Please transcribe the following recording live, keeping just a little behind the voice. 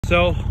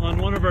So on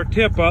one of our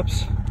tip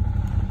ups,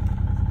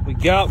 we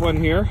got one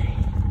here.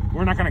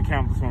 We're not gonna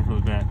count this one for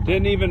the bet.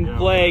 Didn't even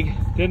flag.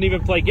 Didn't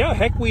even flag. Yeah,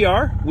 heck we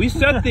are. We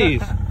set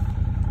these.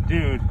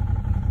 Dude,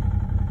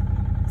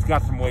 it's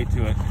got some weight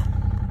to it.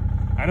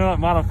 I know that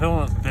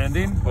monofilament's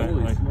bending, but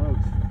Holy like, smokes.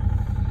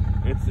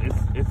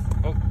 it's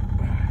oh.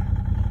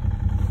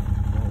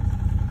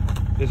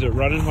 Is it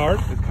running hard?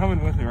 It's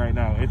coming with me right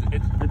now. It's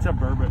a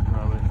burbot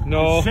probably.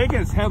 No. It's shaking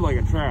its head like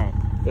a trout.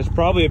 It's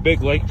probably a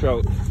big lake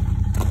trout.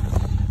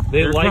 They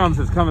Here it like. comes.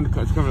 It's coming a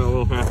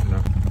little faster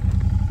now.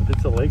 If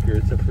it's a laker,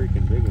 it's a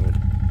freaking big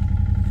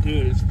one.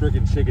 Dude, it's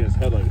freaking shaking its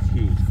head like it's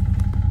huge.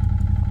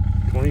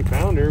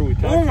 20-pounder. We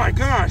talked. Oh my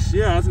gosh!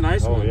 Yeah, that's a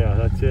nice one. Oh yeah,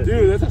 that's it.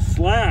 Dude, that's a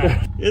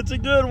slab. It's a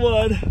good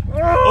one.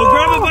 Oh,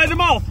 grab it by the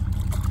mouth.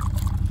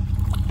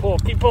 Pull,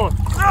 keep pulling.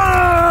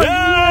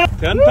 Yeah!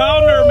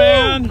 10-pounder,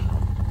 man.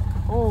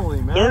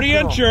 Holy man.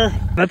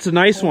 30-incher. That's a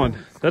nice one.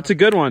 That's a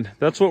good one.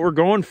 That's what we're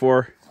going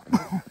for.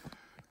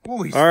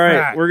 Holy All right,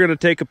 crap. we're gonna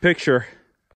take a picture.